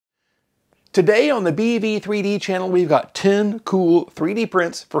Today on the BV3D channel, we've got 10 cool 3D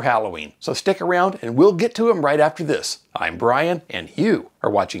prints for Halloween. So stick around and we'll get to them right after this. I'm Brian and you are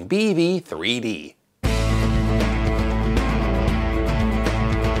watching BV3D.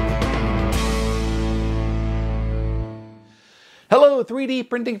 Hello 3D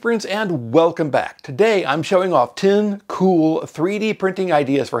printing friends and welcome back. Today I'm showing off 10 cool 3D printing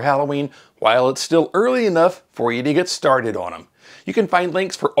ideas for Halloween while it's still early enough for you to get started on them. You can find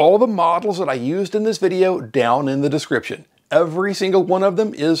links for all the models that I used in this video down in the description. Every single one of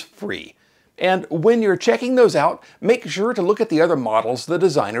them is free. And when you're checking those out, make sure to look at the other models the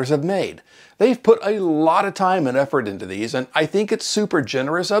designers have made. They've put a lot of time and effort into these, and I think it's super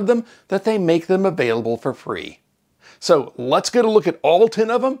generous of them that they make them available for free. So let's get a look at all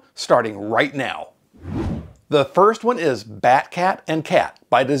 10 of them, starting right now. The first one is Batcat and Cat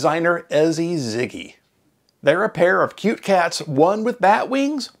by designer Ezzy Ziggy. They're a pair of cute cats, one with bat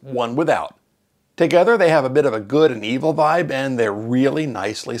wings, one without. Together they have a bit of a good and evil vibe and they're really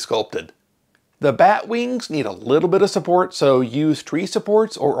nicely sculpted. The bat wings need a little bit of support, so use tree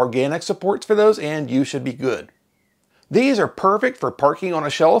supports or organic supports for those and you should be good. These are perfect for parking on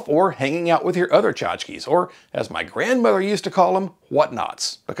a shelf or hanging out with your other tchotchkes, or as my grandmother used to call them,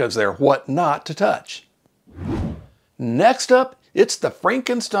 whatnots, because they're what not to touch. Next up, it's the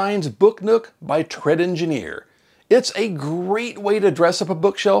Frankenstein's Book Nook by Tread Engineer. It's a great way to dress up a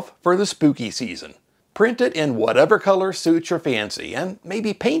bookshelf for the spooky season. Print it in whatever color suits your fancy, and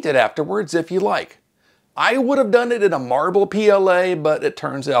maybe paint it afterwards if you like. I would have done it in a marble PLA, but it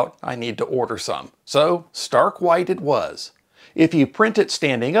turns out I need to order some. So stark white it was. If you print it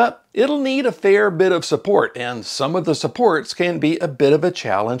standing up, it'll need a fair bit of support, and some of the supports can be a bit of a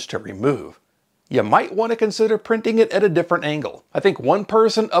challenge to remove. You might want to consider printing it at a different angle. I think one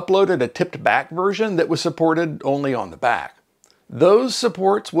person uploaded a tipped back version that was supported only on the back. Those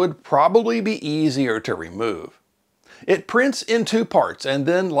supports would probably be easier to remove. It prints in two parts, and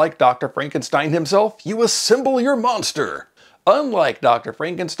then, like Dr. Frankenstein himself, you assemble your monster. Unlike Dr.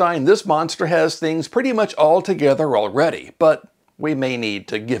 Frankenstein, this monster has things pretty much all together already, but we may need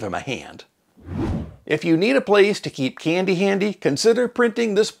to give him a hand. If you need a place to keep candy handy, consider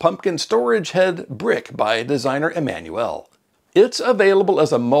printing this pumpkin storage head brick by designer Emmanuel. It's available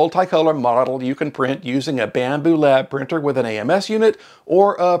as a multicolor model you can print using a Bamboo Lab printer with an AMS unit,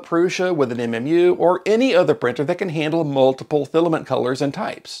 or a Prusa with an MMU, or any other printer that can handle multiple filament colors and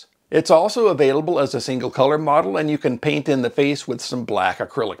types. It's also available as a single color model, and you can paint in the face with some black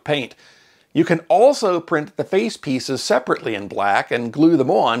acrylic paint. You can also print the face pieces separately in black and glue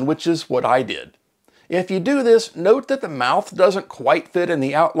them on, which is what I did. If you do this, note that the mouth doesn't quite fit in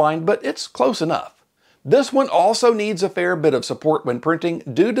the outline, but it's close enough. This one also needs a fair bit of support when printing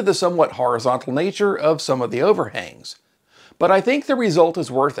due to the somewhat horizontal nature of some of the overhangs. But I think the result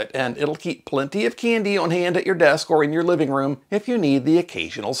is worth it, and it'll keep plenty of candy on hand at your desk or in your living room if you need the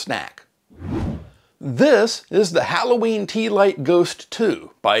occasional snack. This is the Halloween Tealight Ghost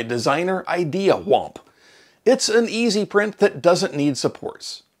 2 by designer Idea Womp. It's an easy print that doesn't need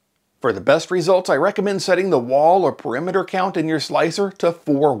supports. For the best results, I recommend setting the wall or perimeter count in your slicer to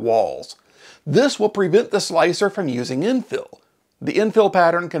 4 walls. This will prevent the slicer from using infill. The infill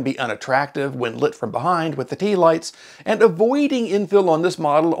pattern can be unattractive when lit from behind with the tea lights, and avoiding infill on this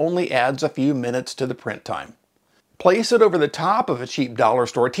model only adds a few minutes to the print time. Place it over the top of a cheap dollar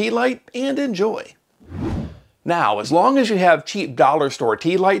store tea light and enjoy. Now, as long as you have cheap dollar store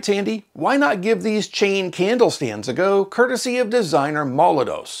tea lights handy, why not give these chain candle stands a go, courtesy of designer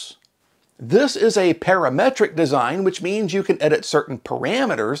Molidos. This is a parametric design, which means you can edit certain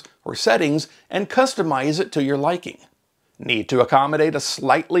parameters or settings and customize it to your liking. Need to accommodate a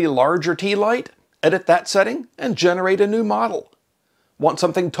slightly larger tea light? Edit that setting and generate a new model. Want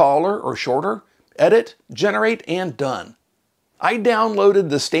something taller or shorter? Edit, generate, and done. I downloaded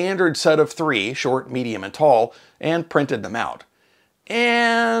the standard set of 3, short, medium, and tall, and printed them out.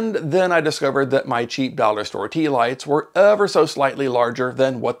 And then I discovered that my cheap dollar store tea lights were ever so slightly larger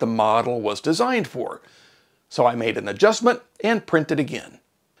than what the model was designed for. So I made an adjustment and printed again.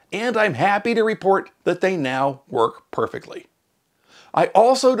 And I'm happy to report that they now work perfectly. I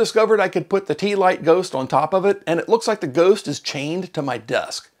also discovered I could put the tea light ghost on top of it, and it looks like the ghost is chained to my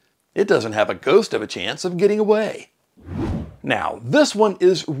desk. It doesn't have a ghost of a chance of getting away. Now, this one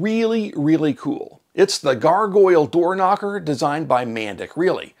is really cool. It's the Gargoyle door knocker designed by Mandic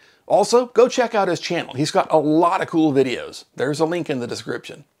Really. Also, go check out his channel. He's got a lot of cool videos. There's a link in the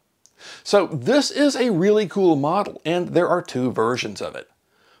description. So this is a really cool model, and there are 2 versions of it.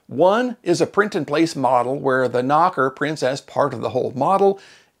 One is a print-in-place model where the knocker prints as part of the whole model,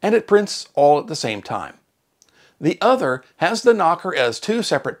 and it prints all at the same time. The other has the knocker as two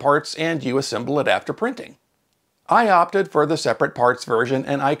separate parts and you assemble it after printing. I opted for the separate parts version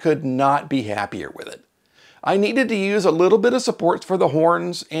and I could not be happier with it. I needed to use a little bit of supports for the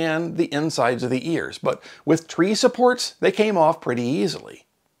horns and the insides of the ears, but with tree supports, they came off pretty easily.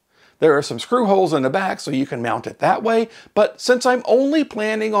 There are some screw holes in the back so you can mount it that way, but since I'm only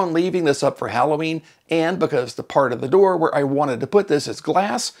planning on leaving this up for Halloween, and because the part of the door where I wanted to put this is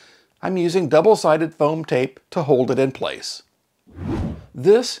glass, I'm using double-sided foam tape to hold it in place.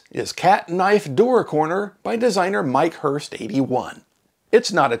 This is Cat Knife Door Corner by designer Mike Hurst 81.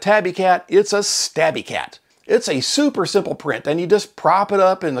 It's not a tabby cat, it's a stabby cat. It's a super simple print and you just prop it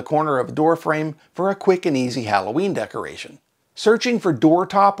up in the corner of a door frame for a quick and easy Halloween decoration. Searching for door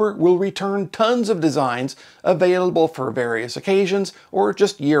topper will return tons of designs available for various occasions or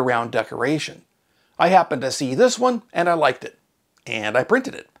just year-round decoration. I happened to see this one and I liked it. And I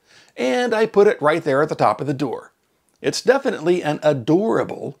printed it. And I put it right there at the top of the door. It's definitely an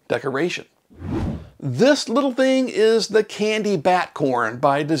adorable decoration. This little thing is the Candy Bat Corn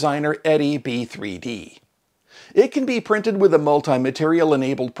by designer Eddie B3D. It can be printed with a multi-material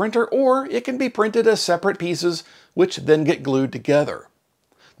enabled printer, or it can be printed as separate pieces which then get glued together.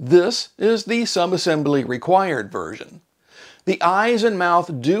 This is the some assembly required version. The eyes and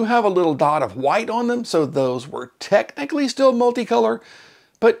mouth do have a little dot of white on them, so those were technically still multicolor,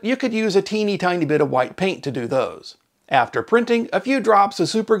 but you could use a teeny tiny bit of white paint to do those. After printing, a few drops of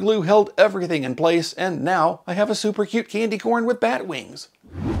super glue held everything in place, and now I have a super cute candy corn with bat wings.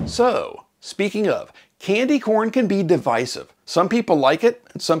 So, speaking of, candy corn can be divisive. Some people like it,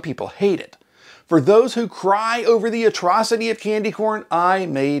 and some people hate it. For those who cry over the atrocity of candy corn, I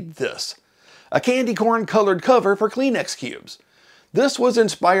made this. A candy corn colored cover for Kleenex cubes. This was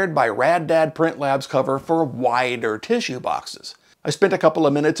inspired by Rad Dad Print Lab's cover for wider tissue boxes. I spent a couple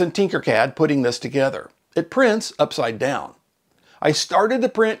of minutes in Tinkercad putting this together. It prints upside down. I started the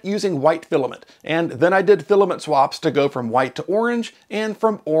print using white filament, and then I did filament swaps to go from white to orange and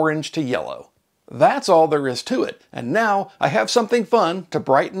from orange to yellow. That's all there is to it, and now I have something fun to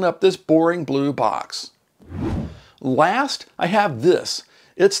brighten up this boring blue box. Last, I have this.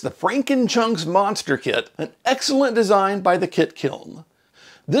 It's the Frankenchunk's Monster Kit, an excellent design by the Kit Kiln.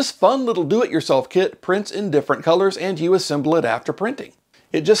 This fun little do-it-yourself kit prints in different colors and you assemble it after printing.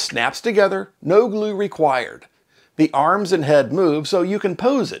 It just snaps together, no glue required. The arms and head move so you can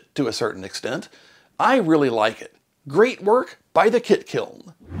pose it to a certain extent. I really like it. Great work by the Kit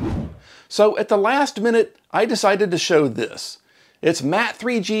Kiln. So at the last minute, I decided to show this. It's Matt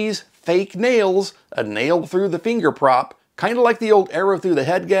 3G's Fake Nails, a nail through the finger prop, kind of like the old arrow through the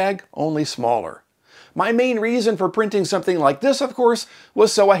head gag, only smaller. My main reason for printing something like this, of course,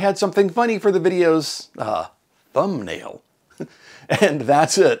 was so I had something funny for the video's thumbnail. And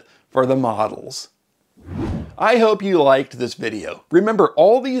that's it for the models. I hope you liked this video. Remember,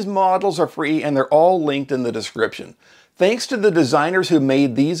 all these models are free and they're all linked in the description. Thanks to the designers who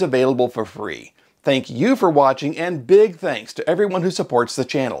made these available for free. Thank you for watching, and big thanks to everyone who supports the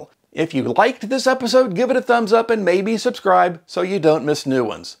channel. If you liked this episode, give it a thumbs up and maybe subscribe so you don't miss new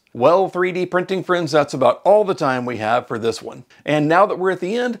ones. Well, 3D printing friends, that's about all the time we have for this one. And now that we're at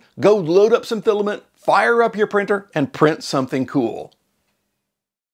the end, go load up some filament, fire up your printer, and print something cool.